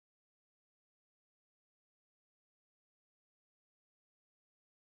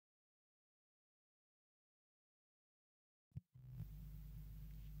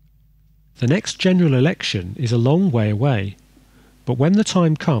The next general election is a long way away, but when the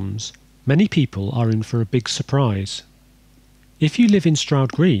time comes, many people are in for a big surprise. If you live in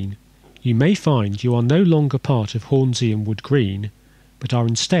Stroud Green, you may find you are no longer part of Hornsey and Wood Green, but are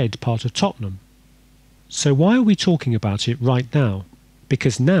instead part of Tottenham. So why are we talking about it right now?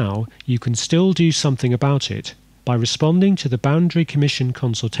 Because now you can still do something about it by responding to the Boundary Commission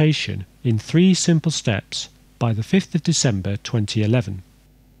consultation in 3 simple steps by the 5th of December 2011.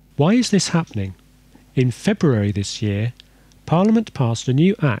 Why is this happening? In February this year, Parliament passed a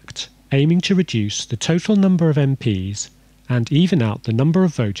new Act aiming to reduce the total number of MPs and even out the number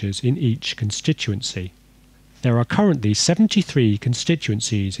of voters in each constituency. There are currently 73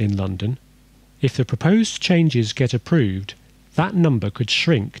 constituencies in London. If the proposed changes get approved, that number could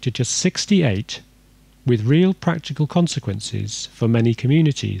shrink to just 68, with real practical consequences for many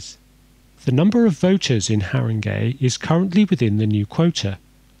communities. The number of voters in Haringey is currently within the new quota.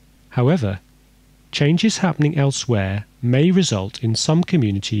 However, changes happening elsewhere may result in some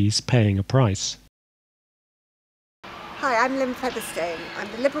communities paying a price. Hi, I'm Lynn Featherstone. I'm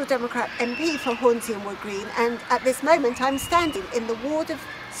the Liberal Democrat MP for Hornsey and Wood Green, and at this moment I'm standing in the ward of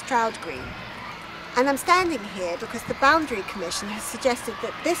Stroud Green. And I'm standing here because the Boundary Commission has suggested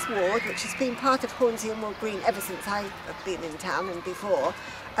that this ward, which has been part of Hornsey and Wood Green ever since I've been in town and before,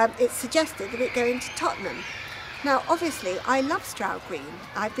 it's suggested that it go into Tottenham. Now obviously I love Stroud Green.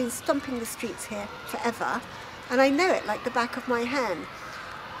 I've been stomping the streets here forever and I know it like the back of my hand.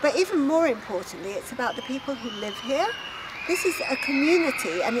 But even more importantly, it's about the people who live here. This is a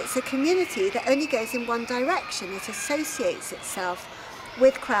community, and it's a community that only goes in one direction. It associates itself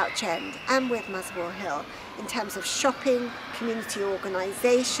with Crouch End and with Muswell Hill in terms of shopping, community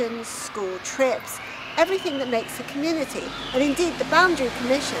organisations, school trips, everything that makes a community. And indeed the Boundary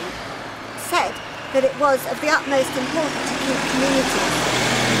Commission said that it was of the utmost importance to keep communities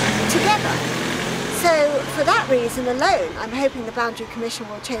together. So for that reason alone, I'm hoping the Boundary Commission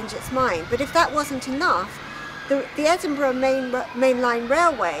will change its mind. But if that wasn't enough, the Edinburgh Main Line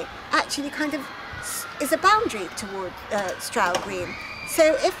Railway actually kind of is a boundary toward Stroud Green.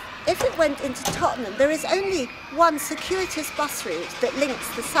 So if it went into Tottenham, there is only one circuitous bus route that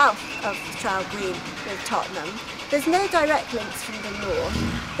links the south of Stroud Green with Tottenham. There's no direct links from the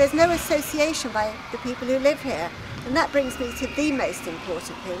north. There's no association by the people who live here. And that brings me to the most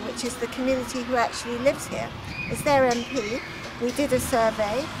important thing, which is the community who actually lives here. It's their MP. We did a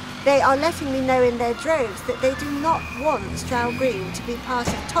survey. They are letting me know in their droves that they do not want Stroud Green to be part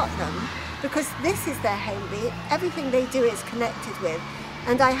of Tottenham because this is their home beat. Everything they do is connected with.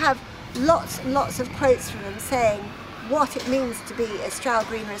 And I have lots and lots of quotes from them saying what it means to be a Stroud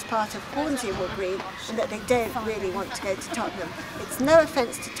Greener as part of Hornsey and Wood Green, and that they don't really want to go to Tottenham. It's no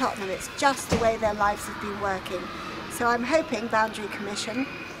offence to Tottenham, it's just the way their lives have been working. So I'm hoping, Boundary Commission,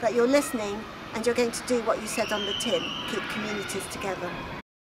 that you're listening and you're going to do what you said on the tin, keep communities together.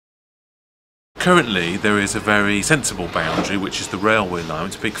 Currently there is a very sensible boundary, which is the railway line.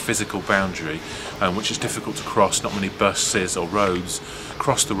 It's a big physical boundary which is difficult to cross. Not many buses or roads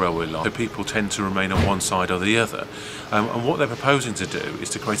cross the railway line, so people tend to remain on one side or the other. And what they're proposing to do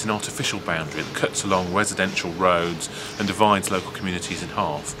is to create an artificial boundary that cuts along residential roads and divides local communities in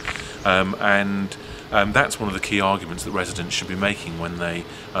half. That's one of the key arguments that residents should be making when they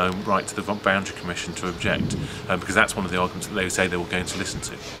write to the Boundary Commission to object, because that's one of the arguments that they say they were going to listen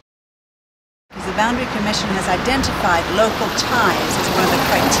to. The Boundary Commission has identified local ties as one of the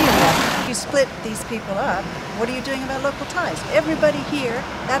criteria. If you split these people up, what are you doing about local ties? Everybody here,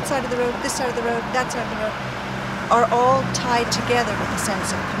 that side of the road, this side of the road, that side of the road, are all tied together with a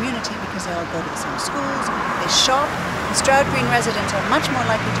sense of community because they all go to the same schools, they shop. And Stroud Green residents are much more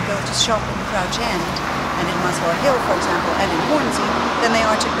likely to go to shop in Crouch End and in Muswell Hill, for example, and in Hornsey, than they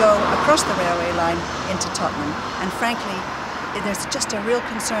are to go across the railway line into Tottenham. And frankly, there's just a real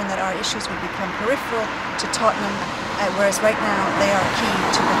concern that our issues will become peripheral to Tottenham, whereas right now they are key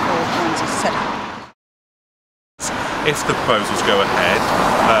to the whole Hornsey setup. If the proposals go ahead,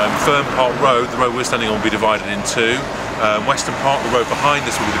 Fern Park Road, the road we're standing on, will be divided in two. Western Park, the road behind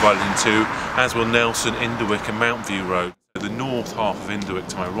us, will be divided in two, as will Nelson, Inderwick and Mountview Road. The north half of Inderwick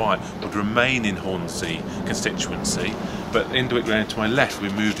to my right would remain in Hornsey constituency, but Inderwick round to my left will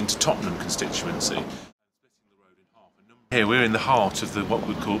be moved into Tottenham constituency. Here we're in the heart of what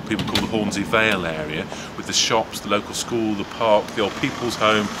people call the Hornsey Vale area, with the shops, the local school, the park, the old people's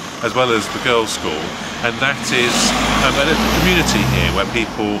home, as well as the girls' school. And that is a community here where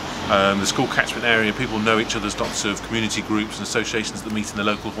people, the school catchment area, people know each other. There's lots of community groups and associations that meet in the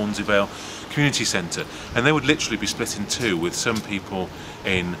local Hornsey Vale community centre. And they would literally be split in two, with some people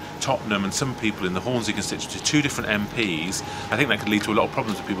in Tottenham and some people in the Hornsey constituency, two different MPs. I think that could lead to a lot of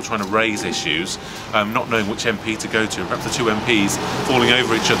problems with people trying to raise issues, not knowing which MP to go to. Perhaps the two MPs falling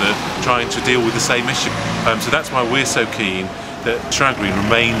over each other, trying to deal with the same issue. So that's why we're so keen that Stroud Green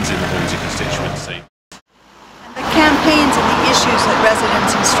remains in the Hornsey constituency. The campaigns and the issues that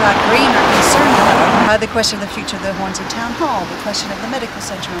residents in Stroud Green are concerned about are the question of the future of the Hornsey Town Hall, the question of the medical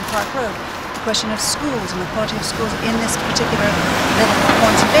centre on Park Road, the question of schools and the quality of schools in this particular little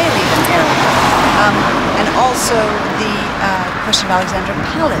Hornsey Vale area, and also the question of Alexandra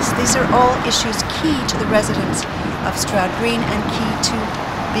Palace. These are all issues key to the residents of Stroud Green and key to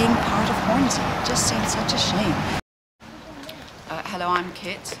being part of Hornsey. It just seems such a shame. Hello, I'm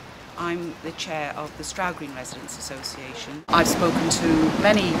Kit. I'm the chair of the Stroud Green Residents Association. I've spoken to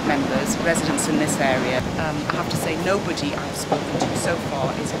many members, residents in this area. I have to say nobody I've spoken to so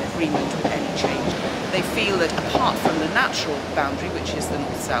far is in agreement with any change. They feel that apart from the natural boundary, which is the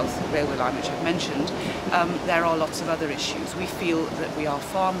north-south railway line which I've mentioned, there are lots of other issues. We feel that we are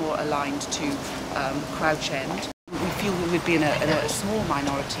far more aligned to Crouch End. We feel we would be in a small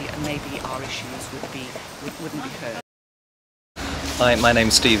minority and maybe our issues wouldn't be heard. Hi, my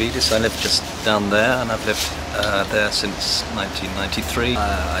name's Steve Edis. I live just down there, and I've lived there since 1993.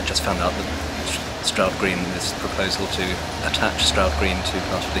 I just found out that Stroud Green, this proposal to attach Stroud Green to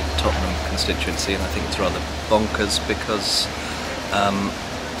part of the Tottenham constituency, and I think it's rather bonkers because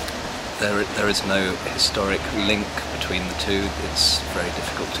there is no historic link between the two. It's very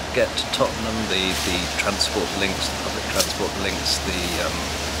difficult to get to Tottenham. The transport links, the public transport links, the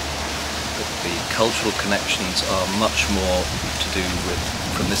cultural connections are much more to do with,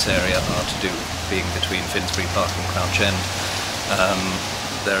 from this area, are to do with being between Finsbury Park and Crouch End.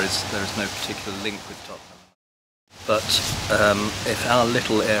 There is no particular link with Tottenham. But if our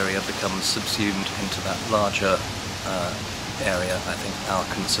little area becomes subsumed into that larger area, I think our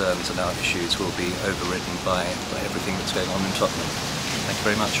concerns and our issues will be overridden by everything that's going on in Tottenham. Thank you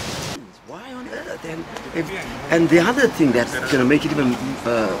very much. Why on earth? And the other thing that's going to make it even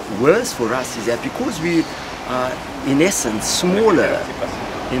worse for us is that because we are in essence smaller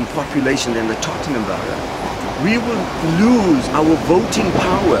in population than the Tottenham borough, we will lose our voting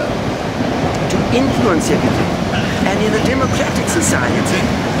power to influence everything. And in a democratic society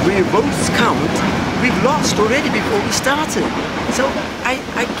where votes count, we've lost already before we started. So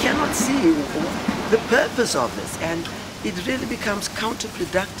I cannot see the purpose of this, and it really becomes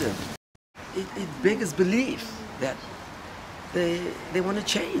counterproductive. It beggars belief that they want to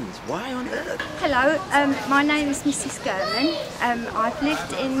change. Why on earth? Hello, my name is Mrs. Gurman. I've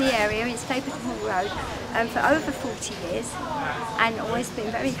lived in the area in Stapleton Hall Road for over 40 years and always been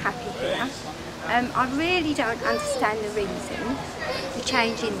very happy here. I really don't understand the reason for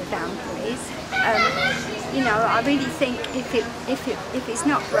changing the boundaries. You know, I really think if it's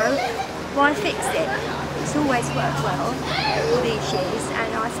not broke, why fix it? It's always worked well all these years,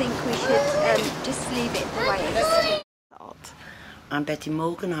 and I think we should just leave it the way it is. I'm Betty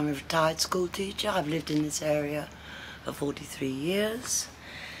Morgan. I'm a retired school teacher. I've lived in this area for 43 years,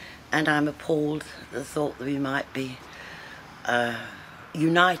 and I'm appalled at the thought that we might be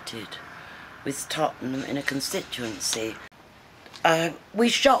united with Tottenham in a constituency. We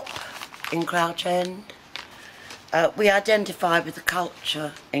shop in Crouch End. We identify with the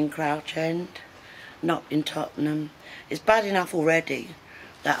culture in Crouch End, not in Tottenham. It's bad enough already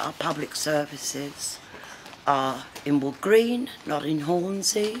that our public services are in Wood Green, not in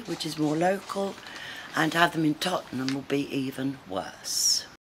Hornsey, which is more local, and to have them in Tottenham will be even worse.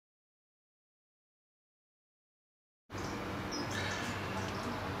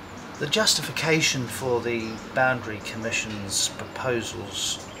 The justification for the Boundary Commission's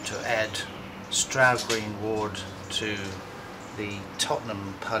proposals to add Stroud Green Ward to the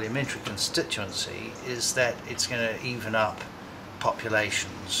Tottenham parliamentary constituency is that it's going to even up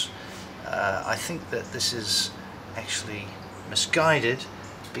populations. I think that this is actually misguided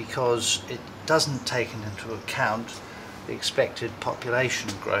because it doesn't take into account the expected population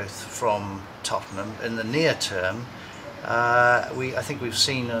growth from Tottenham in the near term. I think we've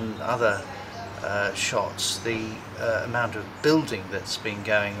seen in other shots the amount of building that's been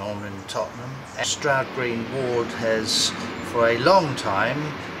going on in Tottenham. Stroud Green Ward has for a long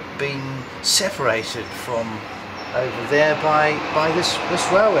time been separated from over there by this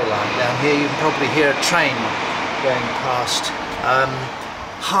railway line. Down here you can probably hear a train going past.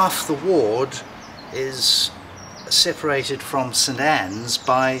 Half the ward is separated from St Anne's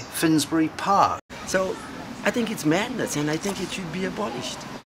by Finsbury Park. So I think it's madness, and I think it should be abolished.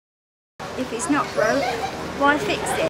 If it's not broke, why fix it?